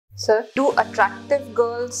Sir, do attractive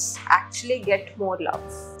girls actually get more love?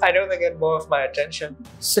 I know they get more of my attention.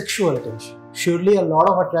 Sexual attention. Surely a lot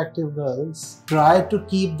of attractive girls try to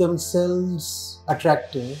keep themselves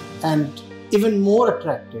attractive and even more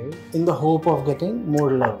attractive in the hope of getting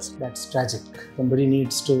more love. That's tragic. Somebody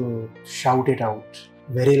needs to shout it out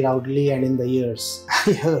very loudly and in the ears.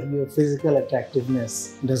 Your physical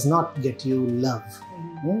attractiveness does not get you love.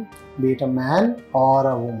 Be it a man or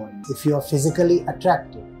a woman. If you are physically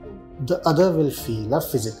attractive, the other will feel a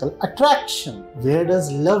physical attraction. Where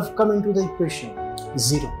does love come into the equation?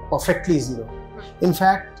 Zero. Perfectly zero. In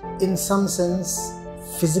fact, in some sense,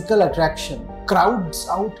 physical attraction crowds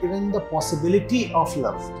out even the possibility of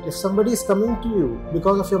love. If somebody is coming to you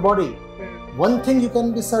because of your body, one thing you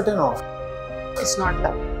can be certain of. It's not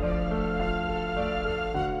love.